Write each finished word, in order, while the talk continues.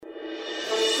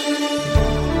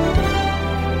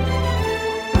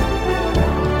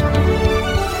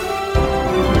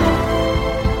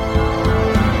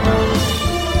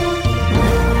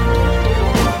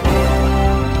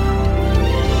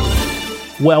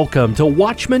Welcome to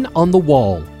Watchman on the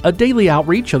Wall, a daily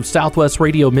outreach of Southwest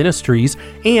Radio Ministries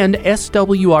and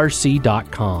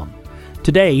SWRC.com.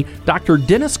 Today, Dr.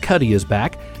 Dennis Cuddy is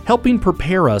back, helping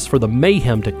prepare us for the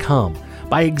mayhem to come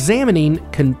by examining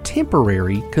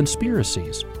contemporary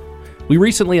conspiracies. We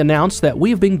recently announced that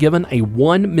we have been given a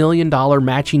 $1 million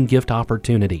matching gift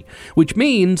opportunity, which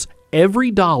means every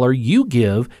dollar you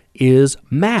give is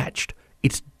matched.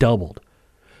 It's doubled.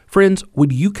 Friends,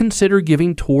 would you consider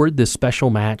giving toward this special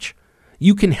match?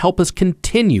 You can help us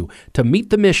continue to meet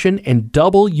the mission and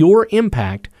double your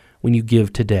impact when you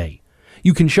give today.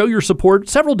 You can show your support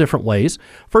several different ways.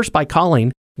 First, by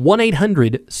calling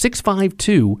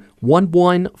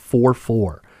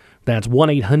 1-800-652-1144. That's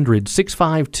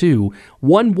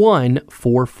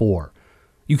 1-800-652-1144.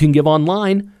 You can give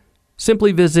online.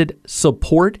 Simply visit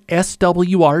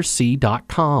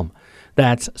supportswrc.com.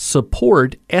 That's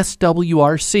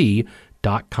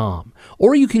supportswrc.com.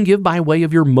 Or you can give by way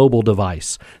of your mobile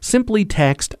device. Simply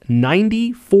text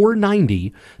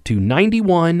 9490 to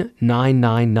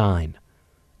 91999.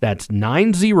 That's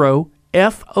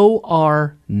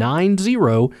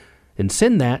 90FOR90 and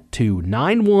send that to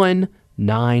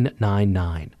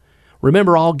 91999.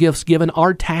 Remember, all gifts given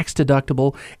are tax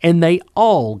deductible and they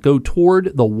all go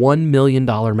toward the $1 million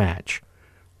match.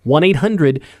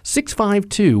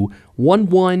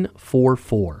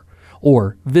 1-800-652-1144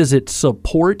 or visit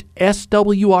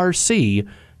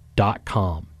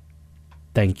supportswrc.com.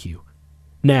 Thank you.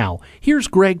 Now, here's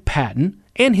Greg Patton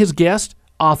and his guest,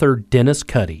 author Dennis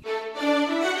Cuddy.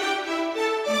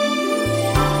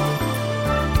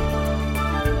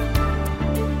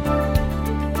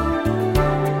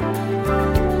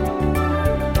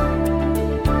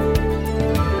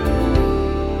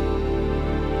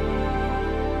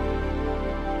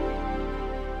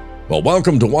 Well,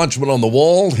 welcome to Watchman on the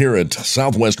Wall here at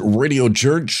Southwest Radio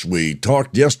Church. We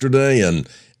talked yesterday and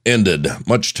ended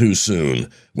much too soon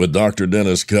with Dr.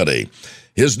 Dennis Cuddy.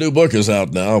 His new book is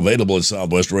out now, available at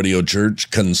Southwest Radio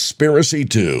Church, Conspiracy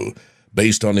 2,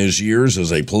 based on his years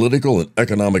as a political and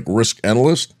economic risk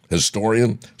analyst,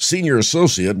 historian, senior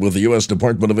associate with the U.S.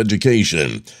 Department of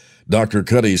Education. Dr.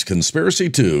 Cuddy's Conspiracy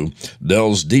 2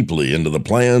 delves deeply into the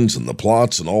plans and the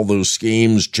plots and all those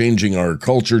schemes changing our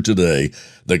culture today,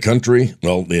 the country,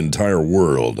 well, the entire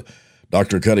world.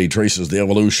 Dr. Cuddy traces the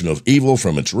evolution of evil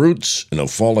from its roots and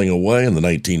of falling away in the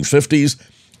 1950s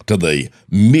to the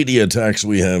media attacks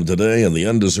we have today and the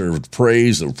undeserved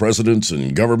praise of presidents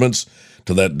and governments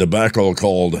to that debacle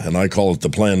called, and I call it the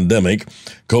plandemic,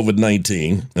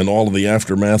 COVID-19, and all of the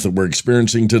aftermath that we're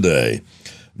experiencing today.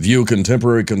 View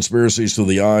contemporary conspiracies through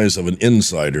the eyes of an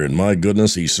insider, and my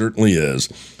goodness, he certainly is.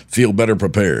 Feel better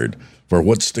prepared for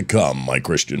what's to come, my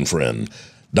Christian friend.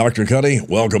 Dr. Cuddy,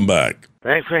 welcome back.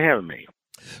 Thanks for having me.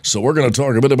 So we're going to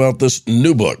talk a bit about this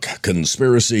new book,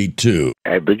 Conspiracy 2.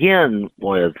 I begin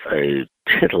with a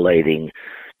titillating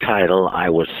title, I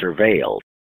Was Surveilled.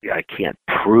 I can't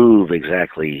prove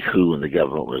exactly who in the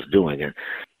government was doing it.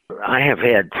 I have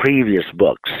had previous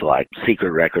books like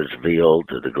Secret Records Revealed,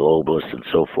 The Globalists, and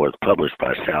so forth, published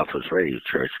by Southwest Radio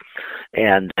Church.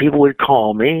 And people would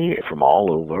call me from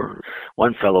all over.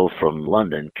 One fellow from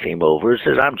London came over and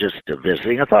said, I'm just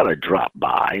visiting. I thought I'd drop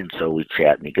by. And so we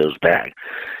chat, and he goes back.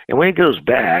 And when he goes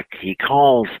back, he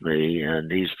calls me,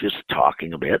 and he's just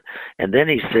talking a bit. And then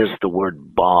he says the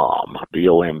word bomb,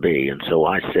 B-O-M-B. And so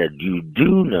I said, you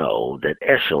do know that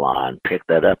Echelon picked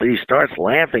that up. And he starts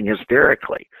laughing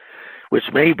hysterically,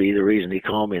 which may be the reason he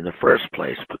called me in the first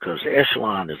place, because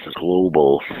Echelon is a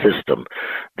global system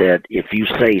that if you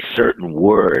say certain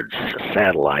words,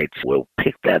 satellites will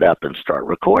pick that up and start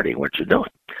recording what you're doing.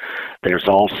 There's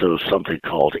also something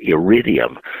called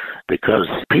Iridium, because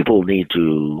people need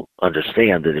to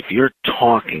understand that if you're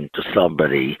talking to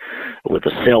somebody with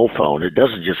a cell phone, it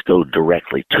doesn't just go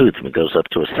directly to them. It goes up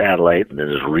to a satellite and then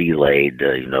is relayed,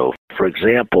 For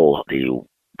example, the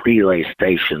relay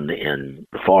station in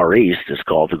the Far East is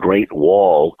called the Great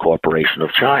Wall Corporation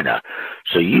of China.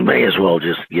 So you may as well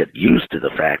just get used to the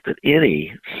fact that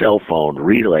any cell phone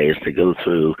relays that go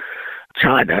through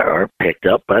China are picked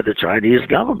up by the Chinese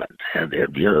government, and they're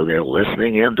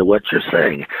listening into what you're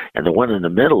saying. And the one in the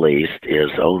Middle East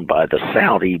is owned by the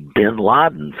Saudi bin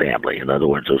Laden family. In other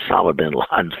words, Osama bin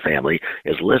Laden's family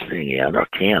is listening in, or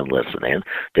can listen in,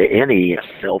 to any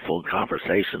cell phone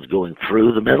conversations going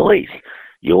through the Middle East,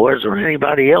 yours or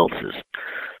anybody else's.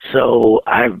 So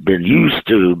I've been used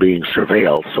to being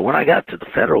surveilled. So when I got to the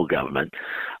federal government,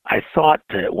 I thought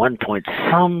that at one point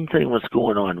something was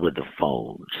going on with the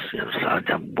phones. So I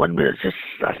 1 minute,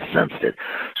 I sensed it.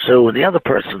 So when the other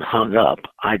person hung up,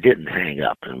 I didn't hang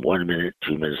up. And 1 minute,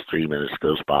 2 minutes, 3 minutes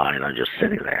goes by, and I'm just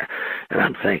sitting there. And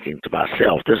I'm thinking to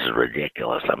myself, this is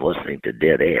ridiculous. I'm listening to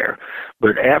dead air.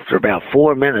 But after about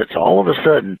 4 minutes, all of a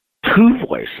sudden, two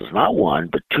voices, not one,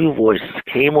 but two voices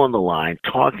came on the line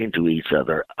talking to each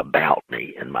other about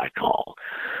me in my call.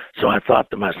 So I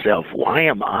thought to myself, why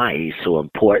am I so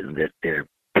important that they're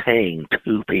paying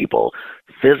two people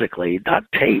physically, not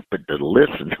tape, but to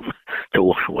listen to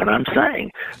what I'm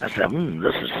saying? I said,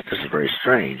 this is very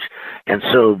strange. And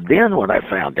so then what I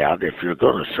found out, if you're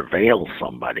going to surveil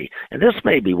somebody, and this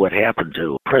may be what happened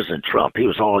to President Trump, he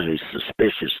was always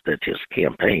suspicious that his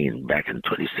campaign back in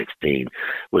 2016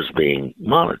 was being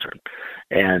monitored.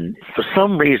 And for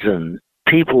some reason,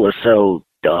 people are so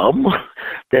dumb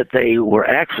that they were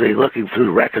actually looking through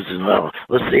the records and, well,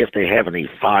 let's see if they have any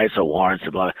FISA warrants.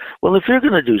 And blah. Well, if you're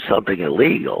going to do something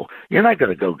illegal, you're not going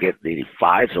to go get the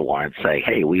FISA warrant and say,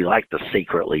 hey, we like to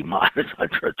secretly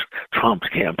monitor Trump's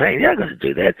campaign. You're not going to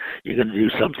do that. You're going to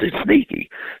do something sneaky.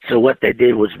 So what they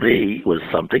did was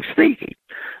something sneaky.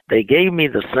 They gave me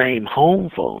the same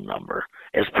home phone number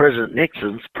as President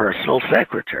Nixon's personal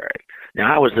secretary.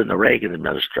 Now, I was in the Reagan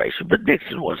administration, but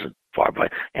Nixon wasn't far by,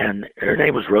 and her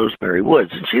name was Rosemary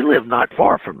Woods, and she lived not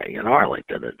far from me in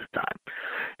Arlington at the time.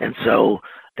 And so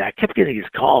I kept getting these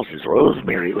calls as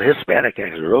Rosemary, Hispanic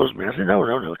accent, Rosemary. I said,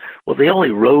 no. Well, the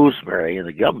only Rosemary in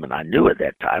the government I knew at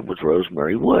that time was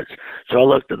Rosemary Woods. So I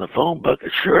looked in the phone book,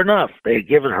 and sure enough, they had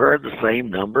given her the same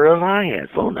number as I had,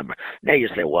 phone number. Now you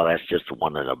say, well, that's just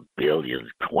one in a billion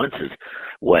coincidences.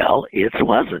 Well, it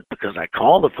wasn't, because I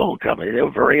called the phone company. They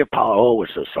were very apologetic. Oh, we're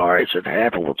so sorry. It shouldn't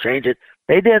happen. We'll change it.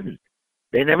 They didn't.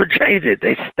 They never changed it.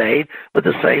 They stayed with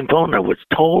the same phone number, which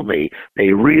told me they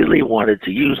really wanted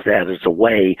to use that as a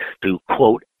way to,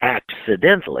 quote,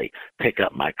 accidentally pick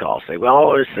up my call. Say, well, I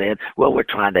was saying, well, we're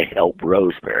trying to help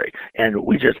Rosemary. And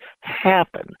we just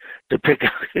happened to pick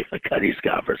up Cuddy's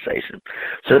conversation.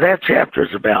 So that chapter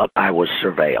is about I was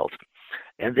surveilled.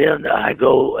 And then I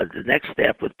go the next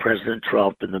step with President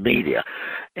Trump and the media.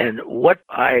 And what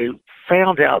I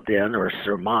found out then, or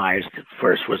surmised at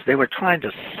first, was they were trying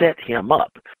to set him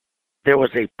up. There was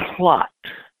a plot,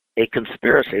 a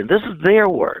conspiracy, and this is their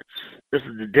words. This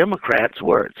is the Democrats'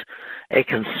 words, a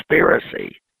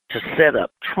conspiracy to set up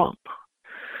Trump.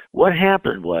 What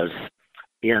happened was,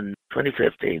 in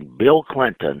 2015, Bill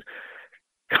Clinton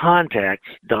contacts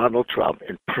Donald Trump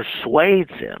and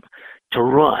persuades him to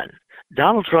run.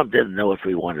 Donald Trump didn't know if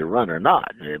he wanted to run or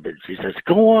not. But she says,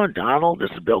 go on, Donald. This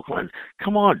is Bill Clinton.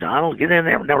 Come on, Donald, get in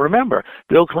there. Now, remember,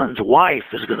 Bill Clinton's wife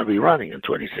is going to be running in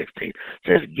 2016.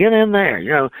 Says, get in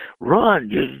there, run.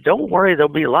 You don't worry. There'll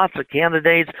be lots of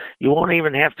candidates. You won't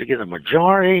even have to get a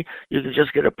majority. You can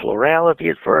just get a plurality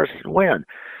at first and win.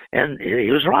 And he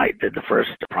was right that the first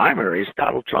primaries,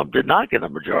 Donald Trump did not get a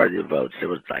majority of votes. There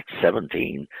was like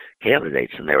 17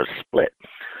 candidates, and they were split.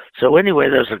 So anyway,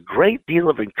 there's a great deal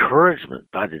of encouragement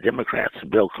by the Democrats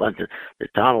and Bill Clinton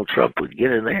that Donald Trump would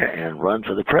get in there and run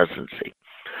for the presidency.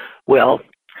 Well,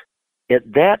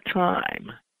 at that time,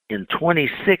 in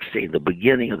 2016, the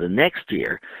beginning of the next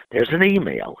year, there's an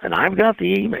email, and I've got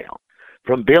the email,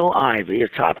 from Bill Ivey, a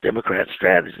top Democrat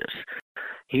strategist.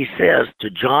 He says to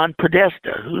John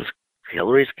Podesta, who's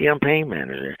Hillary's campaign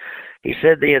manager, he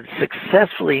said they had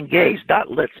successfully engaged, not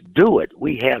let's do it,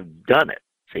 we have done it.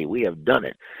 See, we have done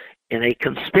it in a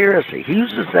conspiracy. He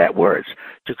uses that word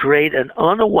to create an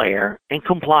unaware and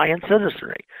compliant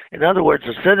citizenry. In other words,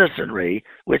 a citizenry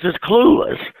which is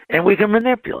clueless and we can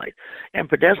manipulate. And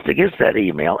Podesta gets that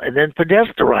email, and then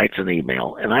Podesta writes an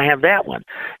email, and I have that one.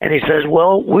 And he says,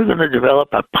 well, we're going to develop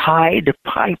a Pied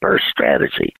Piper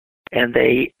strategy. And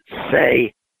they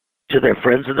say to their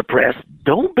friends in the press,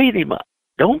 don't beat him up.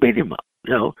 Don't beat him up.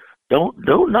 Don't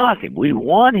knock him. We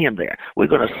want him there. We're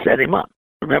going to set him up.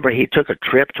 Remember, he took a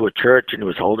trip to a church and he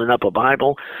was holding up a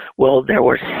Bible. Well, there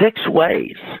were 6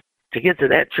 ways to get to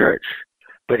that church,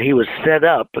 but he was set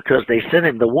up because they sent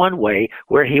him the one way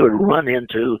where he would run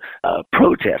into a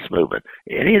protest movement.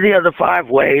 Any of the other 5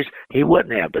 ways, he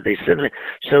wouldn't have, but they sent him.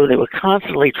 So they were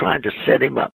constantly trying to set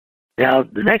him up. Now,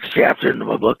 the next chapter in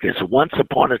my book is Once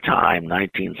Upon a Time,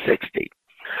 1960.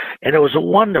 And it was a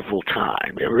wonderful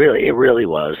time. It really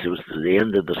was. It was the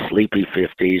end of the sleepy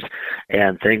 50s,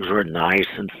 and things were nice,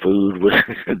 and food was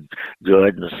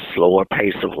good, and a slower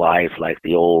pace of life, like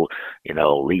the old,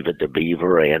 Leave It to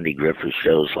Beaver, Andy Griffith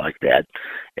shows like that.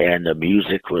 And the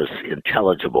music was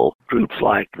intelligible. Groups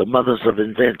like the Mothers of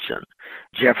Invention,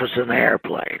 Jefferson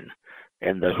Airplane,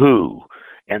 and The Who,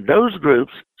 And those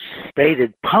groups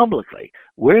stated publicly,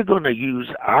 we're going to use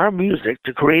our music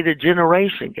to create a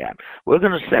generation gap. We're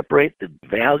going to separate the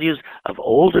values of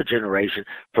older generation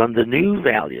from the new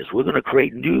values. We're going to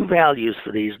create new values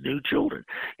for these new children.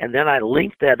 And then I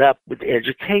linked that up with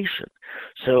education.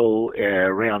 So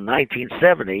around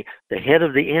 1970, the head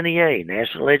of the NEA,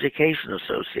 National Education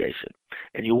Association,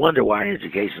 and you wonder why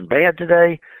education's bad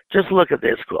today? Just look at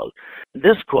this quote.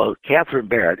 This quote, Catherine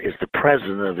Barrett is the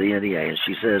president of the NEA, and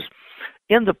she says,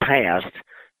 in the past,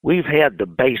 we've had the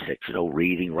basics,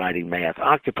 reading, writing, math,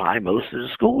 occupy most of the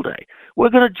school day. We're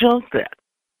going to junk that.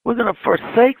 We're going to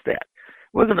forsake that.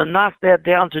 We're going to knock that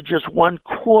down to just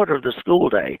 1/4 of the school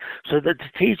day so that the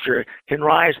teacher can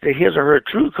rise to his or her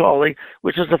true calling,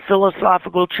 which is a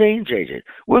philosophical change agent.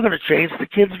 We're going to change the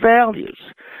kids' values.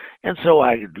 And so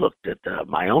I looked at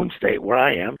my own state where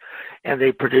I am, and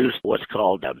they produced what's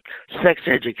called a sex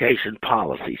education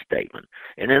policy statement.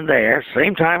 And in there,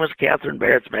 same time as Catherine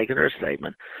Barrett's making her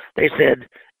statement, they said,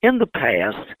 in the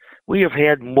past, we have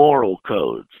had moral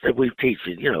codes that we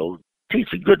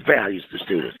teaching good values to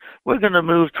students. We're going to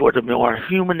move toward a more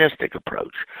humanistic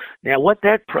approach. Now, what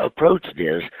that approach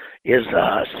is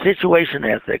situation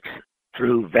ethics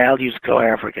through values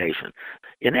co-affirmation.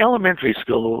 In elementary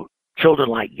school, children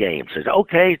like games. They say,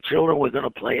 okay, children, we're going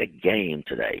to play a game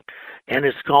today. And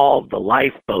it's called the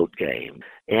lifeboat game.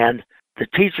 And the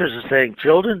teachers are saying,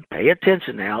 children, pay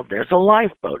attention now. There's a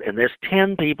lifeboat, and there's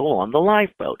 10 people on the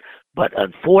lifeboat. But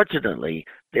unfortunately,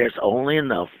 there's only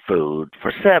enough food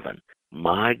for 7.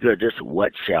 My goodness,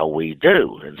 what shall we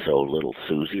do? And so little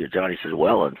Susie or Johnny says,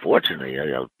 well, unfortunately,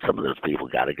 some of those people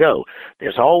got to go.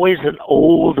 There's always an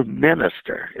old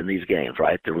minister in these games,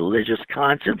 right? The religious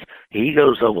conscience, he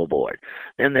goes overboard.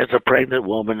 Then there's a pregnant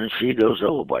woman, and she goes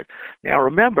overboard. Now,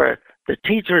 remember, the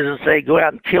teacher doesn't say go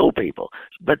out and kill people,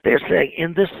 but they're saying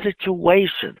in this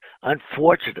situation,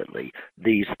 unfortunately,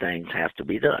 these things have to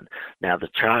be done. Now, the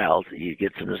child, he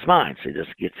gets in his mind.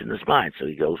 So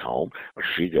he goes home, or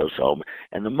she goes home,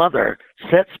 and the mother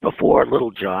sets before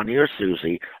little Johnny or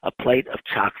Susie a plate of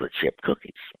chocolate chip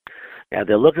cookies. Now,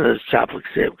 they're looking at this chocolate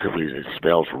chip cookies. It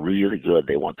smells really good.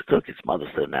 They want the cookies. Mother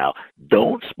said, now,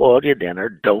 don't spoil your dinner.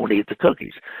 Don't eat the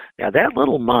cookies. Now, that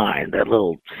little mind, that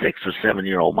little 6 or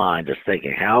 7-year-old mind is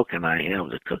thinking, how can I have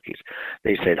the cookies?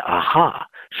 They said, aha,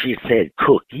 she said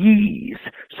cookies,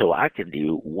 so I can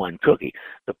do 1 cookie.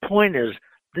 The point is,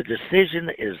 the decision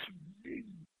is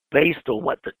based on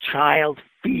what the child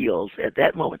feels at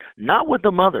that moment, not what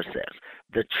the mother says.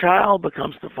 The child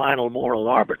becomes the final moral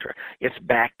arbiter. It's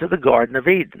back to the Garden of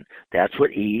Eden. That's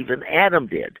what Eve and Adam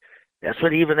did.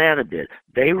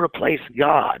 They replaced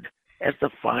God as the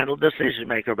final decision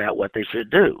maker about what they should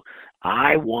do.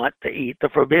 I want to eat the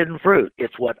forbidden fruit.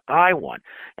 It's what I want.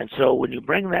 And so when you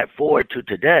bring that forward to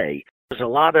today, there's a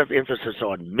lot of emphasis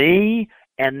on me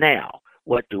and now.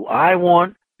 What do I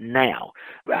want now?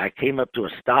 I came up to a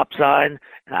stop sign,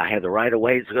 and I had the right of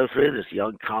way to go through. This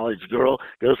young college girl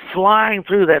goes flying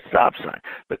through that stop sign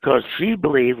because she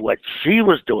believed what she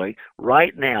was doing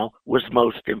right now was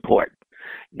most important.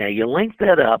 Now, you link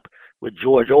that up with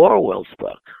George Orwell's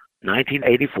book,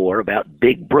 1984, about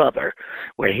Big Brother,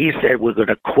 where he said we're going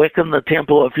to quicken the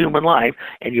tempo of human life,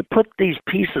 and you put these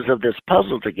pieces of this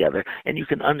puzzle together, and you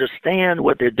can understand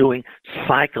what they're doing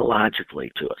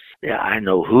psychologically to us. Yeah, I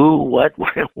know who, what,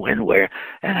 when, where,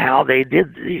 and how they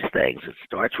did these things. It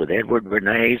starts with Edward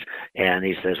Bernays, and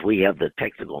he says we have the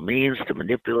technical means to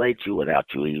manipulate you without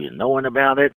you even knowing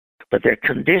about it. But they're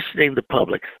conditioning the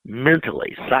public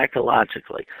mentally,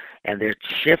 psychologically, and they're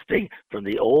shifting from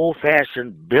the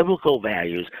old-fashioned biblical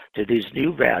values to these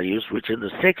new values, which in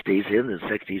the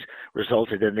 60s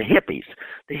resulted in the hippies.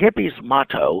 The hippies'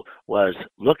 motto was,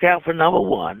 look out for number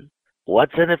 1,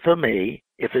 what's in it for me,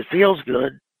 if it feels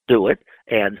good, do it,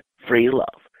 and free love.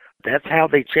 That's how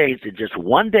they changed in just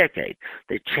 1 decade.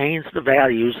 They changed the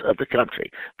values of the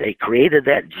country. They created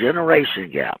that generation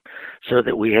gap so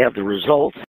that we have the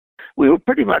results. We were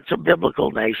pretty much a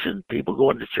biblical nation, people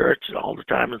going to church all the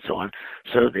time and so on,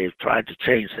 so they've tried to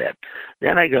change that.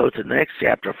 Then I go to the next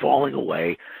chapter, falling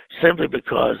away, simply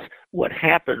because what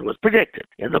happened was predicted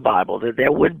in the Bible, that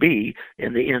there would be,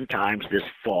 in the end times, this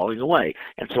falling away.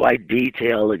 And so I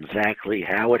detail exactly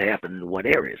how it happened in what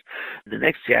areas. The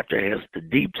next chapter has the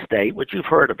deep state, which you've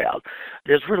heard about.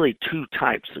 There's really 2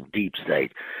 types of deep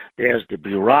state. There's the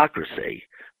bureaucracy,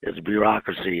 There's a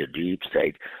bureaucracy, a deep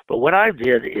state. But what I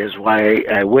did is why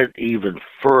I went even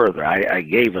further. I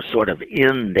gave a sort of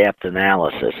in-depth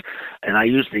analysis, and I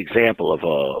used the example of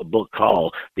a book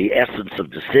called The Essence of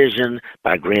Decision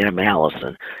by Graham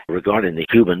Allison regarding the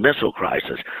Cuban Missile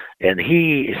Crisis. And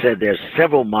he said there's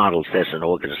several models. There's an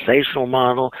organizational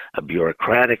model, a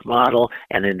bureaucratic model,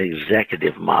 and an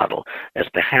executive model as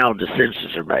to how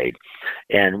decisions are made.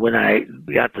 And when I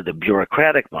got to the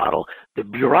bureaucratic model, the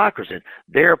bureaucracy,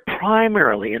 they're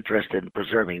primarily interested in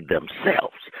preserving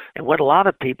themselves. And what a lot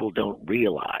of people don't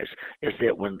realize is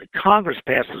that when the Congress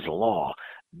passes a law,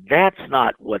 that's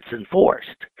not what's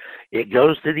enforced. It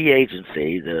goes to the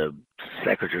agency, the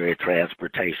Secretary of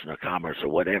Transportation or Commerce or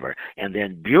whatever, and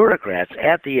then bureaucrats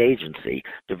at the agency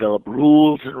develop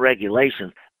rules and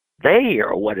regulations. They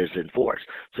are what is enforced.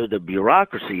 So the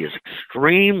bureaucracy is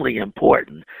extremely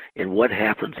important in what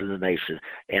happens in the nation.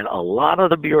 And a lot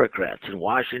of the bureaucrats in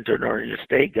Washington or in the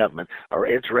state government are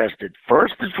interested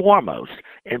first and foremost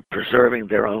in preserving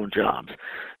their own jobs.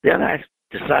 Then I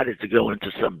decided to go into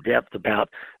some depth about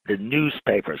the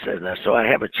newspapers. And so I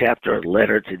have a chapter, a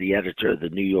letter to the editor of the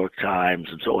New York Times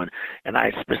and so on. And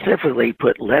I specifically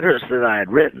put letters that I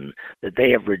had written that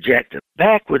they have rejected.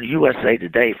 Back when USA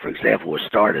Today, for example, was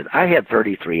started, I had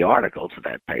 33 articles in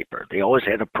that paper. They always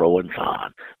had a pro and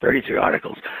con, 33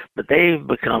 articles. But they've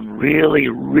become really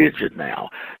rigid now.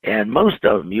 And most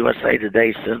of them, USA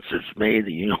Today censors me,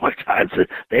 the New York Times,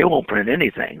 they won't print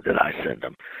anything that I send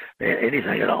them,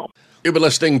 anything at all. You've been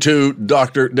listening to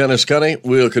Dr. Dennis Cuddy.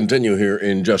 We'll continue here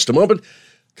in just a moment.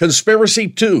 Conspiracy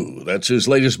 2, that's his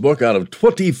latest book out of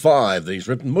 25 that he's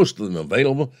written, most of them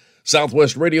available.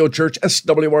 Southwest Radio Church,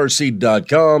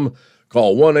 swrc.com.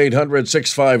 Call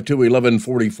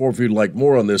 1-800-652-1144 if you'd like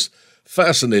more on this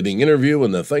fascinating interview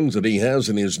and the things that he has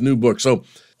in his new book. So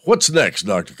what's next,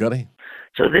 Dr. Cuddy?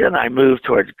 So then I moved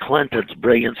towards Clinton's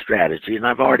brilliant strategy, and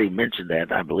I've already mentioned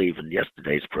that, I believe, in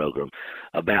yesterday's program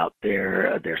about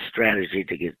their strategy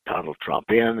to get Donald Trump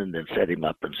in and then set him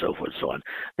up and so forth and so on.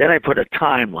 Then I put a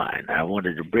timeline. I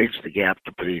wanted to bridge the gap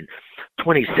between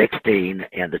 2016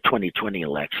 and the 2020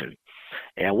 election.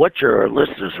 And what your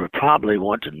listeners would probably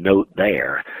want to note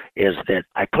there is that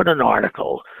I put an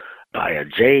article by a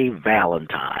Jay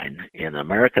Valentine in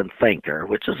American Thinker,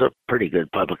 which is a pretty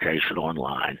good publication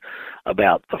online,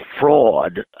 about the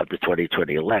fraud of the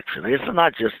 2020 election. It's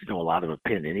not just a lot of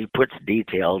opinion. He puts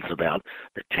details about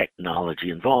the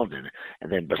technology involved in it.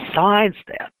 And then besides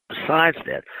that,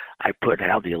 I put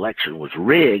how the election was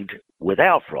rigged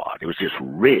without fraud. It was just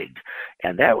rigged.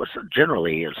 And that was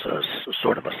generally a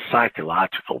sort of a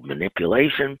psychological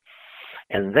manipulation.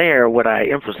 And there, what I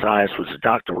emphasized was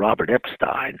Dr. Robert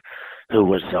Epstein, who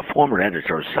was a former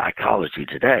editor of Psychology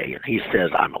Today. And he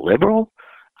says, I'm a liberal.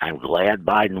 I'm glad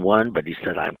Biden won, but he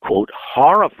said, I'm, quote,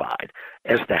 horrified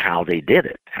as to how they did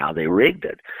it, how they rigged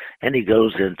it. And he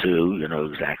goes into,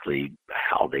 exactly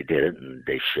how they did it, and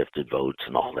they shifted votes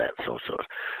and all that. So.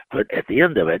 But at the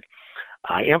end of it,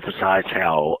 I emphasize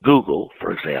how Google,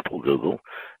 for example,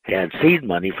 had seed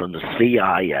money from the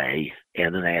CIA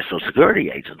and the National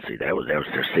Security Agency. That was their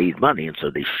seed money, and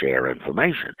so they share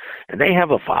information. And they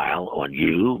have a file on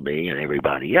you, me, and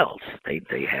everybody else.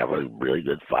 They have a really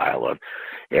good file on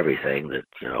everything that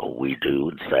we do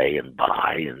and say and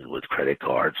buy, and with credit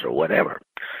cards or whatever.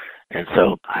 And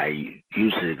so I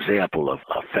used an example of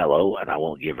a fellow, and I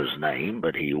won't give his name,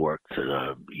 but he worked at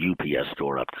a UPS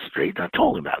store up the street. And I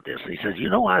told him about this. And he says,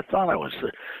 I thought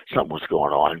something was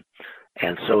going on.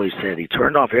 And so he said he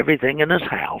turned off everything in his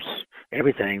house,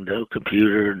 everything, no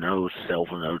computer, no cell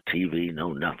phone, no TV,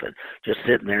 no nothing, just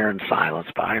sitting there in silence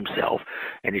by himself.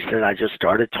 And he said, I just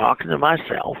started talking to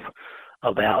myself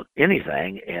about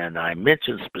anything, and I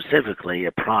mentioned specifically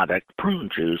a product, prune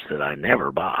juice, that I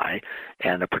never buy,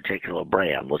 and a particular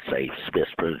brand, let's say Smith's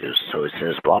Prune Juice. So it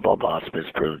says blah, blah, blah, Smith's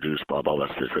Prune Juice, blah, blah, blah,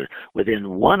 Smith's Prune Juice.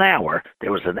 Within 1 hour,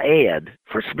 there was an ad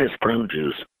for Smith's Prune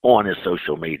Juice on his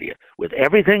social media. With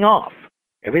everything off,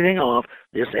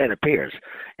 this ad appears.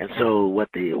 And so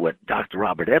what Dr.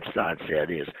 Robert Epstein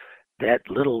said is that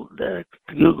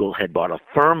Google had bought a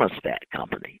thermostat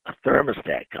company.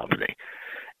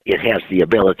 It has the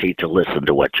ability to listen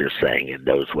to what you're saying and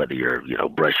knows whether you're,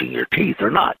 brushing your teeth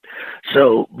or not.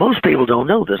 So most people don't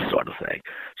know this sort of thing.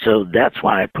 So that's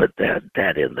why I put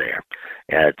that in there.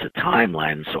 It's a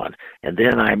timeline and so on. And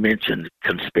then I mentioned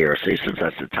conspiracy, since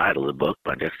that's the title of the book.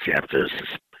 My next chapter is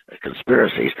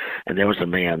conspiracies. And there was a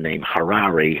man named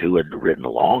Harari who had written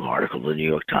a long article in the New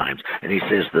York Times. And he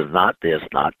says, there's not this.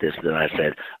 Then I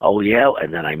said, oh, yeah.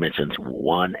 And then I mentioned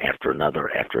one after another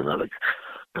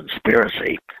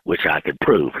conspiracy, which I could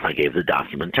prove, and I gave the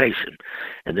documentation.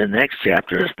 And then the next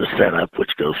chapter is the setup,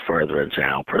 which goes further into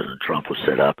how President Trump was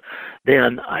set up.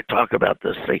 Then I talk about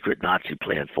the secret Nazi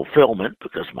plan fulfillment,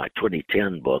 because my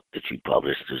 2010 book that you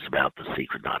published is about the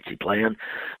secret Nazi plan.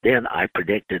 Then I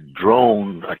predicted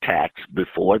drone attacks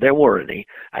before there were any.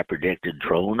 I predicted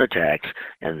drone attacks,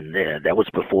 and that was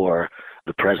before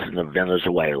the president of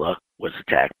Venezuela was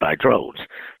attacked by drones.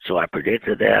 So I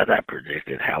predicted that. I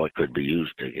predicted how it could be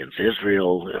used against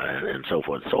Israel and so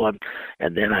forth and so on.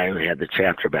 And then I had the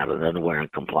chapter about an unaware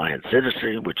and compliant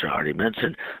citizen, which I already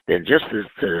mentioned. Then just as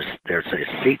there's a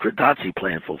secret Nazi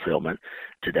plan fulfillment,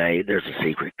 today there's a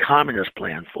secret communist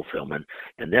plan fulfillment.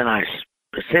 And then I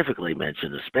specifically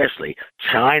mentioned especially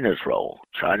China's role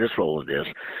in this.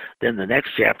 Then the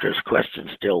next chapter's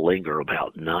questions still linger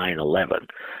about 9/11,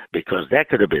 because that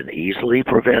could have been easily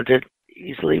prevented,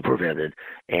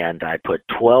 and I put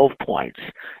 12 points.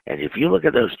 And if you look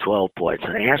at those 12 points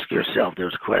and ask yourself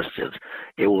those questions,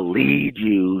 it will lead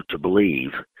you to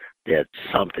believe that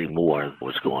something more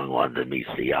was going on than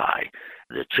meets the eye.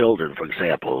 The children, for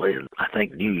example, in, I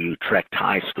think, New Utrecht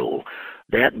High School,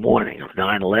 that morning of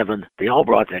 9/11, they all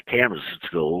brought their cameras to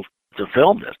school to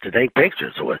film this, to take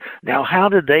pictures. Now, how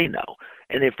did they know?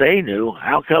 And if they knew,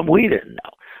 how come we didn't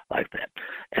know? Like that.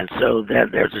 And so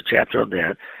then there's a chapter on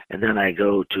that. And then I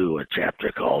go to a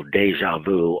chapter called Deja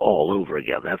Vu all over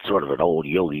again. That's sort of an old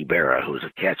Yogi Berra, who was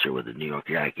a catcher with the New York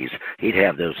Yankees. He'd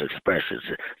have those expressions.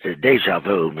 So deja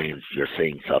vu means you're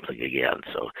seeing something again.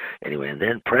 So anyway, and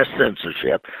then press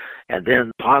censorship. And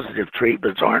then positive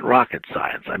treatments aren't rocket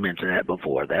science. I mentioned that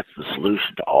before. That's the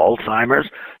solution to Alzheimer's,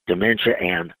 dementia,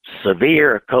 and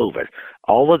severe COVID.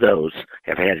 All of those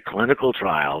have had clinical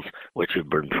trials which have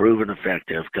been proven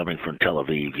effective, coming from Tel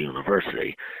Aviv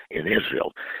University in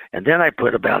Israel. And then I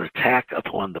put about attack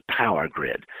upon the power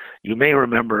grid. You may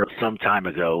remember some time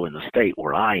ago in the state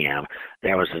where I am,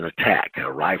 there was an attack,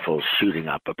 a rifle shooting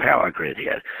up a power grid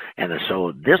here. And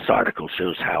so this article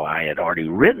shows how I had already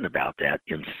written about that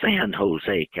in San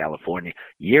Jose, California,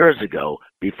 years ago,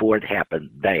 before it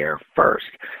happened there first.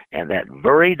 And that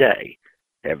very day,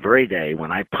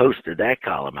 when I posted that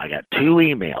column, I got 2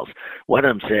 emails. One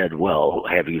of them said, well,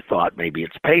 have you thought maybe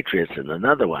it's patriots? And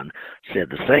another one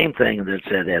said the same thing, that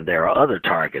said, and there are other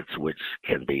targets which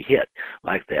can be hit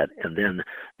like that. And then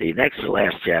the next to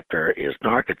last chapter is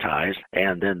narcotized.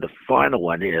 And then the final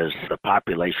one is the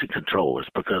population controllers,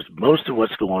 because most of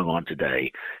what's going on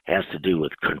today has to do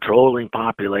with controlling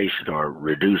population or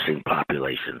reducing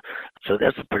population. So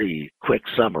that's a pretty quick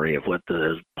summary of what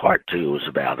the part 2 is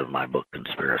about in my book,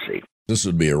 Conspiracy. This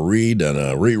would be a read and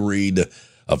a reread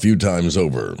a few times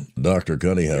over. Dr.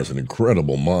 Cuddy has an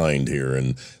incredible mind here,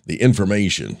 and the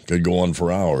information could go on for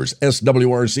hours.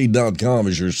 SWRC.com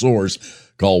is your source.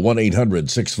 Call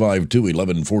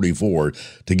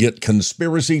 1-800-652-1144 to get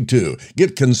Conspiracy 2.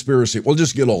 Get Conspiracy. Well,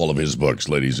 just get all of his books,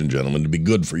 ladies and gentlemen, to be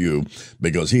good for you,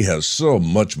 because he has so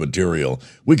much material.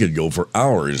 We could go for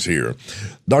hours here.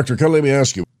 Dr. Cuddy, let me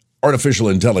ask you, artificial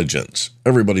intelligence.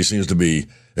 Everybody seems to be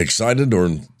excited or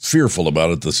fearful about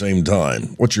it at the same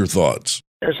time. What's your thoughts?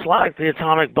 It's like the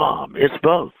atomic bomb. It's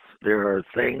both. There are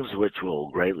things which will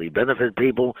greatly benefit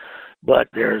people, but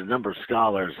there's a number of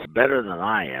scholars better than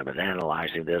I am at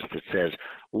analyzing this that says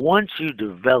once you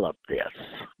develop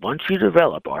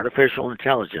artificial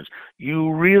intelligence,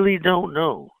 you really don't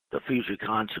know the future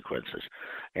consequences.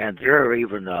 And there are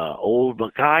even old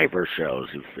MacGyver shows,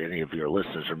 if any of your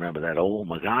listeners remember that old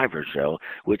MacGyver show,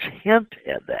 which hint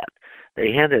at that.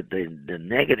 They hint at the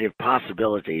negative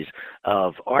possibilities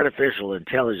of artificial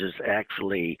intelligence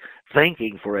actually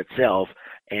thinking for itself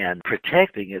and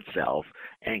protecting itself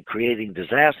and creating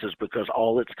disasters, because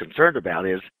all it's concerned about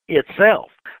is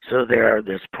itself. So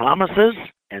there's promises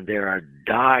and there are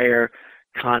dire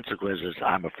consequences,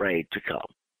 I'm afraid, to come.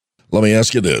 Let me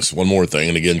ask you this, one more thing,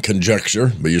 and again,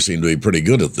 conjecture, but you seem to be pretty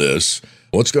good at this.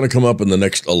 What's going to come up in the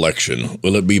next election?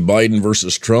 Will it be Biden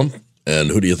versus Trump? And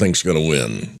who do you think's going to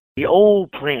win? The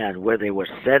old plan where they were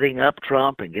setting up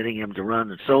Trump and getting him to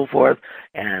run and so forth,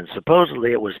 and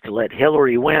supposedly it was to let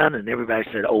Hillary win, and everybody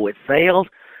said, oh, it failed.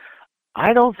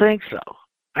 I don't think so.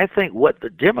 I think what the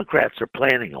Democrats are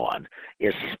planning on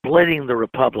is splitting the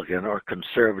Republican or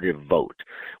conservative vote.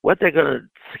 What they're going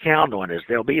to count on is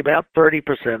there'll be about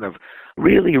 30% of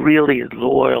really, really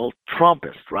loyal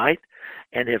Trumpists, right?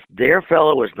 And if their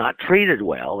fellow is not treated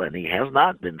well, and he has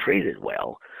not been treated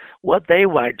well, what they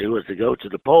might do is to go to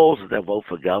the polls and they'll vote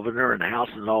for governor and House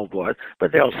and all forth,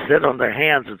 but they'll sit on their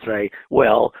hands and say,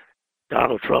 well,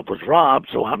 Donald Trump was robbed,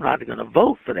 so I'm not going to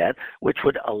vote for that, which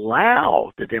would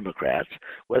allow the Democrats,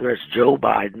 whether it's Joe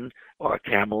Biden or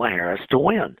Kamala Harris to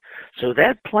win. So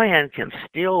that plan can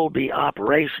still be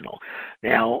operational.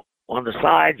 Now, on the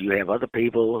side, you have other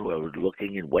people who are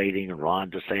looking and waiting, and Ron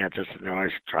DeSantis, and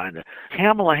they're trying to.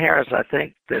 Kamala Harris, I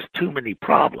think there's too many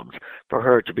problems for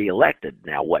her to be elected.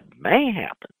 Now, what may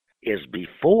happen is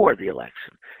before the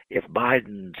election, if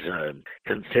Biden's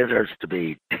considers to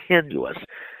be tenuous,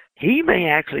 he may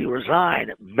actually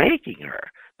resign, making her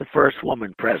the first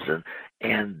woman president,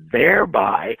 and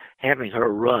thereby having her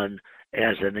run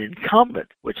as an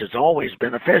incumbent, which is always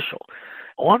beneficial.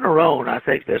 On her own, I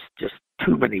think there's just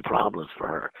too many problems for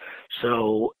her.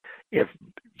 So if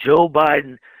Joe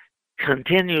Biden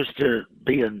continues to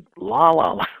be in la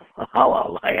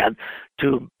land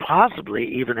to possibly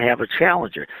even have a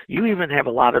challenger. You even have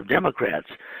a lot of Democrats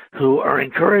who are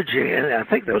encouraging, and I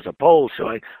think there was a poll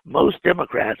showing most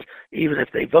Democrats, even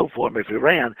if they vote for him if he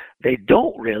ran, they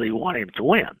don't really want him to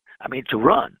win. I mean, to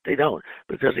run. They don't,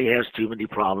 because he has too many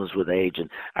problems with age.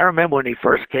 And I remember when he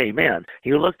first came in,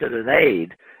 he looked at an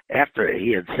aide after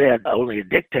he had said only a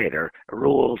dictator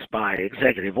rules by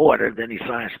executive order. Then he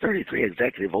signs 33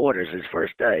 executive orders his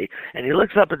first day. And he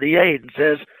looks up at the aide and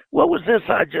says, "What was this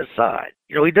I just signed?"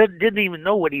 You know, he didn't even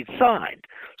know what he'd signed.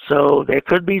 So there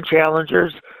could be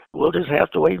challengers. We'll just have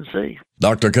to wait and see.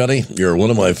 Dr. Cuddy, you're one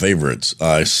of my favorites.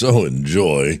 I so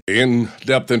enjoy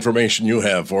in-depth information you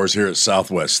have for us here at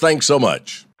Southwest. Thanks so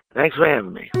much. Thanks for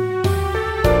having me.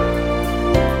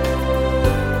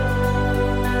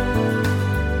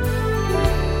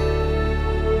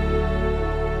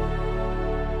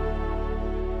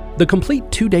 The complete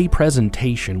 2-day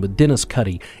presentation with Dennis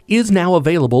Cuddy is now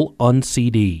available on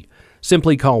CD.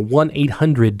 Simply call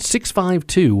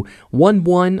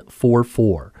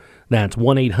 1-800-652-1144. That's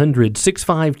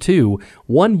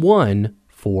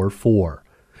 1-800-652-1144.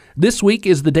 This week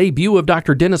is the debut of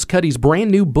Dr. Dennis Cuddy's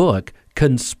brand new book,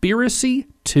 Conspiracy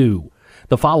 2.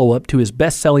 The follow-up to his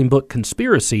best-selling book,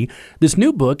 Conspiracy, this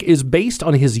new book is based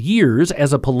on his years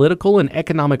as a political and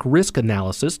economic risk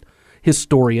analyst,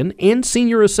 historian, and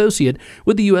senior associate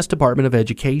with the U.S. Department of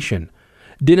Education.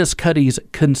 Dennis Cuddy's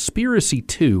Conspiracy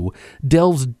 2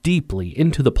 delves deeply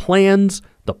into the plans,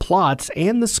 the plots,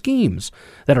 and the schemes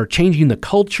that are changing the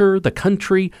culture, the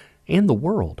country, and the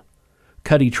world.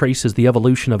 Cuddy traces the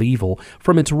evolution of evil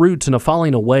from its roots in a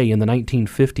falling away in the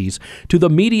 1950s to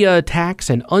the media attacks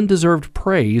and undeserved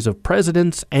praise of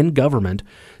presidents and government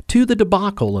to the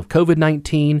debacle of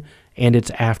COVID-19 and its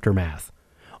aftermath.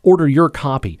 Order your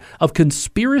copy of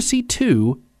Conspiracy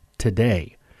 2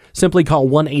 today. Simply call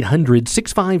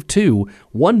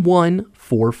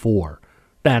 1-800-652-1144.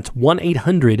 That's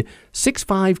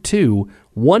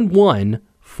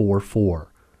 1-800-652-1144.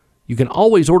 You can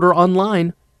always order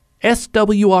online,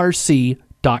 swrc.com.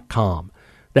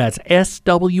 That's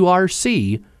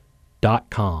swrc.com.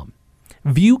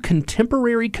 View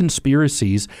contemporary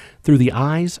conspiracies through the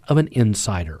eyes of an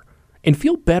insider and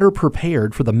feel better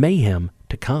prepared for the mayhem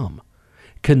to come.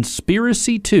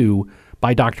 Conspiracy 2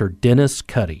 by Dr. Dennis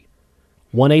Cuddy.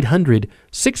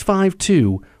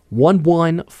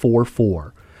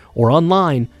 1-800-652-1144 or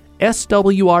online,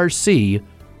 swrc.com.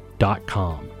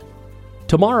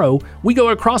 Tomorrow, we go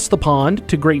across the pond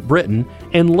to Great Britain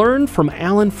and learn from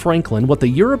Alan Franklin what the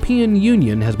European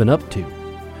Union has been up to.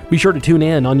 Be sure to tune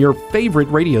in on your favorite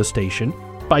radio station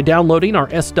by downloading our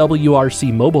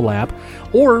SWRC mobile app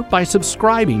or by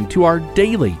subscribing to our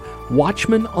daily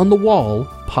Watchman on the Wall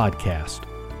podcast.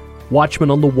 Watchman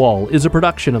on the Wall is a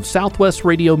production of Southwest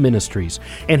Radio Ministries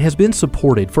and has been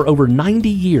supported for over 90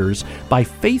 years by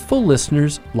faithful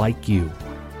listeners like you.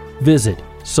 Visit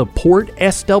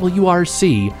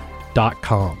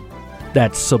supportswrc.com.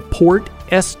 That's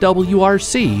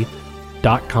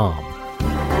supportswrc.com.